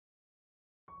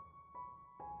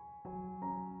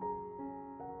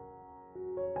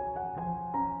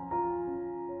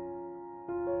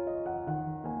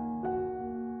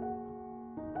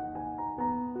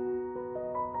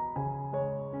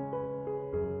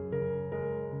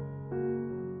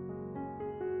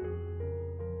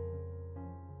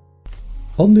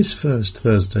On this first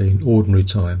Thursday in Ordinary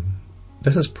Time,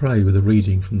 let us pray with a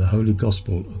reading from the Holy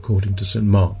Gospel according to St.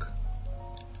 Mark.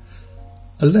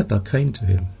 A leper came to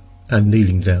him, and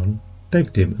kneeling down,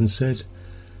 begged him and said,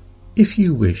 "If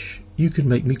you wish, you can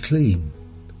make me clean."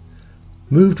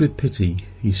 Moved with pity,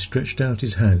 he stretched out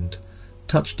his hand,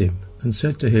 touched him, and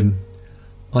said to him,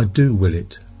 "I do will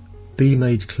it. Be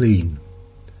made clean."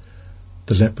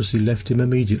 The leprosy left him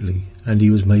immediately, and he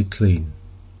was made clean.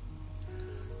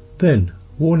 Then,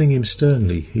 warning him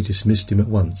sternly, he dismissed him at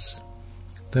once.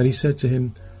 Then he said to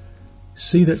him,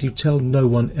 "See that you tell no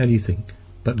one anything,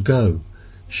 but go,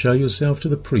 show yourself to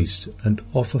the priest, and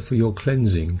offer for your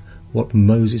cleansing what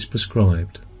Moses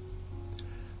prescribed.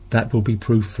 That will be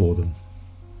proof for them."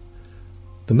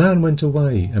 The man went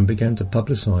away and began to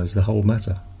publicize the whole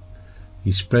matter.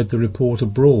 He spread the report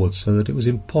abroad so that it was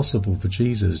impossible for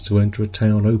Jesus to enter a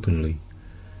town openly.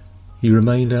 He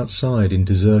remained outside in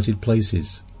deserted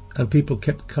places, and people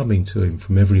kept coming to him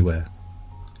from everywhere.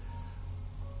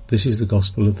 This is the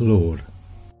Gospel of the Lord.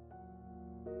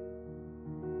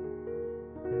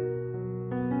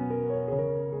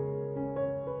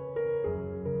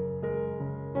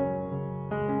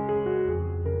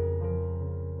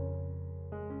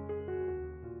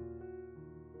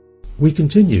 We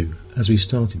continue, as we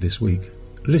started this week,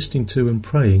 listening to and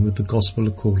praying with the Gospel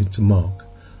according to Mark,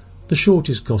 the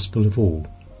shortest Gospel of all.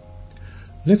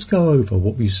 Let's go over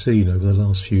what we've seen over the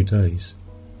last few days.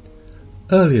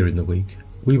 Earlier in the week,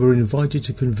 we were invited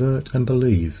to convert and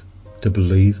believe, to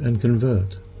believe and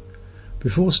convert.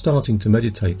 Before starting to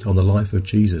meditate on the life of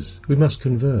Jesus, we must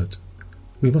convert.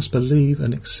 We must believe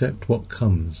and accept what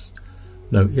comes.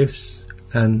 No ifs,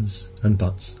 ands, and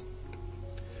buts.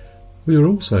 We are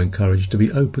also encouraged to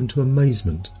be open to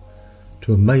amazement,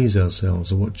 to amaze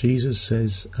ourselves at what Jesus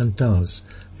says and does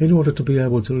in order to be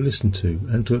able to listen to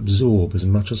and to absorb as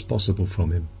much as possible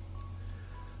from him.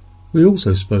 We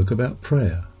also spoke about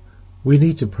prayer. We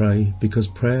need to pray because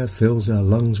prayer fills our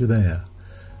lungs with air.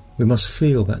 We must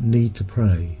feel that need to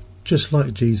pray, just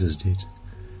like Jesus did.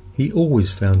 He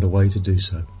always found a way to do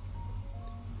so.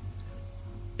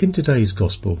 In today's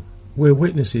Gospel, we're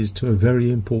witnesses to a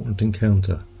very important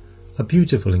encounter, a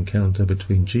beautiful encounter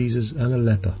between Jesus and a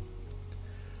leper.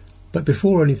 But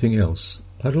before anything else,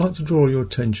 I'd like to draw your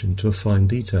attention to a fine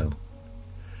detail.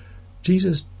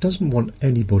 Jesus doesn't want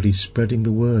anybody spreading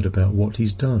the word about what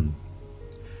he's done.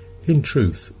 In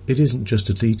truth, it isn't just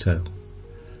a detail.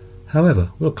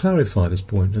 However, we'll clarify this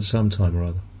point at some time or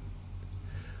other.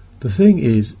 The thing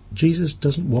is, Jesus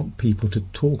doesn't want people to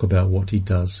talk about what he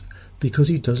does because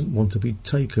he doesn't want to be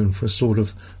taken for a sort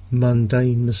of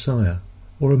mundane Messiah,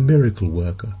 or a miracle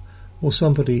worker, or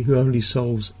somebody who only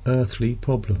solves earthly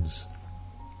problems.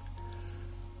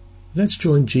 Let's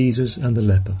join Jesus and the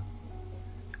leper.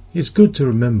 It's good to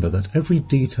remember that every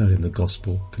detail in the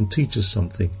Gospel can teach us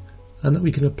something, and that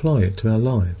we can apply it to our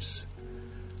lives.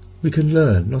 We can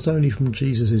learn not only from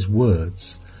Jesus'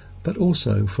 words, but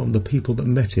also from the people that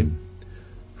met him,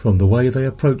 from the way they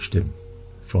approached him,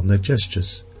 from their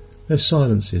gestures, their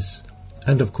silences,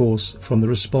 and of course from the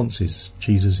responses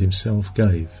Jesus himself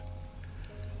gave.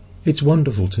 It's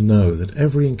wonderful to know that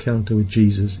every encounter with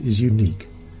Jesus is unique.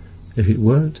 If it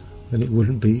weren't, then it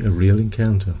wouldn't be a real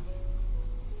encounter.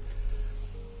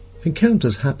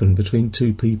 Encounters happen between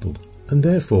two people, and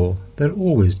therefore they're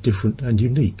always different and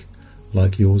unique,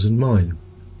 like yours and mine.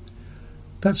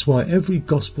 That's why every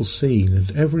gospel scene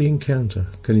and every encounter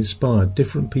can inspire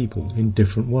different people in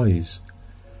different ways,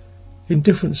 in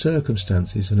different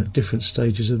circumstances and at different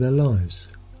stages of their lives.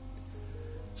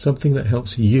 Something that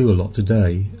helps you a lot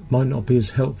today might not be as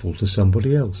helpful to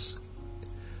somebody else.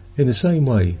 In the same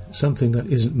way, something that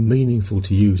isn't meaningful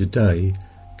to you today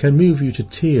can move you to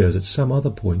tears at some other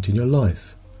point in your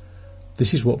life.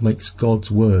 This is what makes God's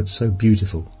word so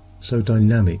beautiful, so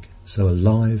dynamic, so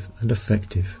alive and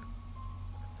effective.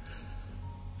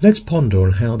 Let's ponder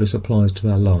on how this applies to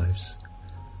our lives.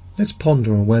 Let's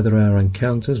ponder on whether our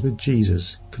encounters with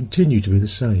Jesus continue to be the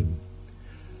same.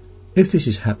 If this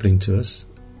is happening to us,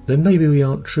 then maybe we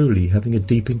aren't truly having a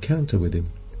deep encounter with him.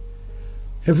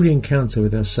 Every encounter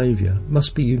with our Saviour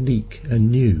must be unique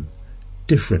and new,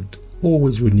 different,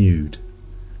 always renewed.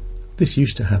 This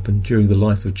used to happen during the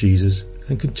life of Jesus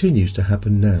and continues to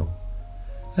happen now.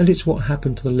 And it's what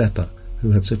happened to the leper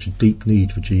who had such a deep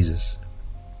need for Jesus.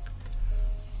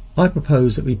 I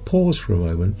propose that we pause for a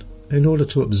moment in order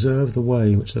to observe the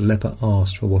way in which the leper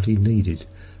asked for what he needed,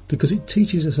 because it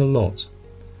teaches us a lot.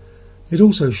 It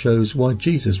also shows why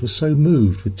Jesus was so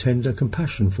moved with tender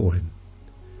compassion for him.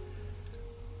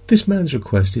 This man's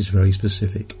request is very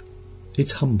specific.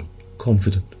 It's humble,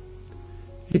 confident.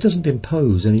 It doesn't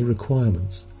impose any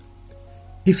requirements.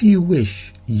 If you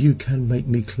wish, you can make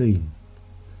me clean.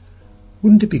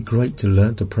 Wouldn't it be great to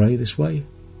learn to pray this way?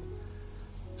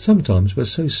 Sometimes we're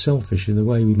so selfish in the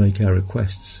way we make our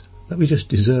requests that we just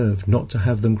deserve not to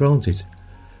have them granted.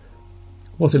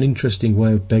 What an interesting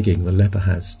way of begging the leper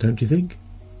has, don't you think?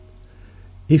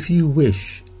 If you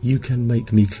wish, you can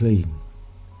make me clean.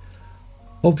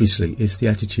 Obviously, it's the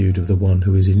attitude of the one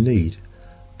who is in need.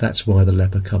 That's why the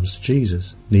leper comes to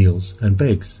Jesus, kneels and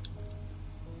begs.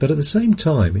 But at the same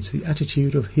time, it's the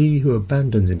attitude of he who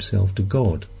abandons himself to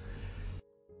God.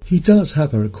 He does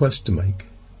have a request to make,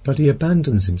 but he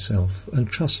abandons himself and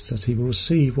trusts that he will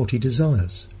receive what he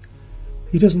desires.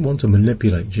 He doesn't want to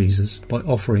manipulate Jesus by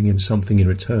offering him something in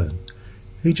return.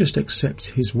 He just accepts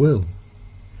his will.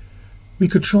 We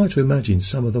could try to imagine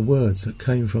some of the words that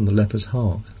came from the leper's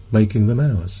heart, making them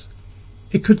ours.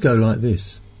 It could go like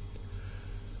this: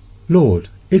 Lord,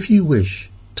 if you wish,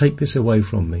 take this away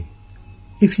from me.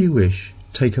 If you wish,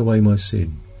 take away my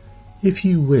sin. If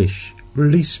you wish,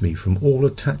 release me from all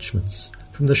attachments,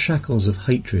 from the shackles of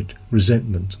hatred,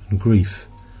 resentment and grief.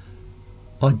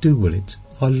 I do will it,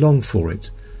 I long for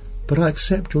it, but I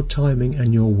accept your timing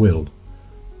and your will.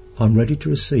 I'm ready to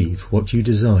receive what you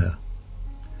desire.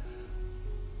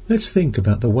 Let's think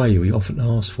about the way we often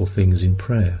ask for things in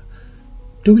prayer.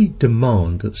 Do we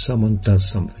demand that someone does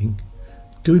something?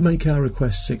 Do we make our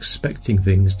requests expecting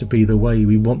things to be the way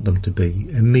we want them to be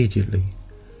immediately?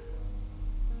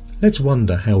 Let's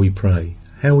wonder how we pray,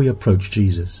 how we approach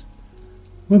Jesus.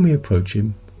 When we approach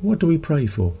him, what do we pray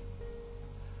for?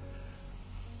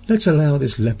 Let's allow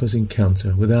this leper's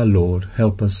encounter with our Lord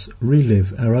help us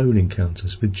relive our own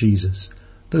encounters with Jesus,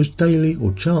 those daily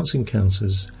or chance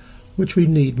encounters which we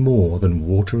need more than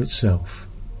water itself.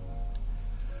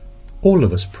 All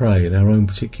of us pray in our own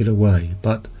particular way,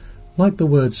 but, like the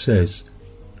word says,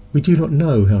 we do not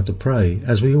know how to pray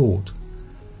as we ought.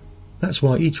 That's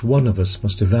why each one of us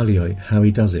must evaluate how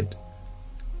he does it.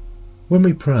 When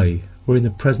we pray, we're in the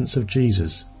presence of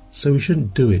Jesus, so we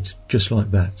shouldn't do it just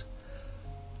like that.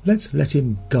 Let's let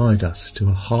him guide us to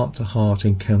a heart-to-heart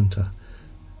encounter,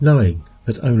 knowing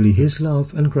that only his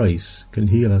love and grace can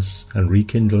heal us and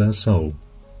rekindle our soul.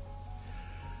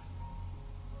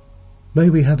 May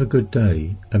we have a good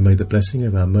day, and may the blessing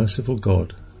of our merciful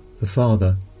God, the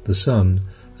Father, the Son,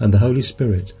 and the Holy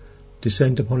Spirit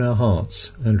descend upon our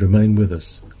hearts and remain with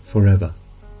us forever.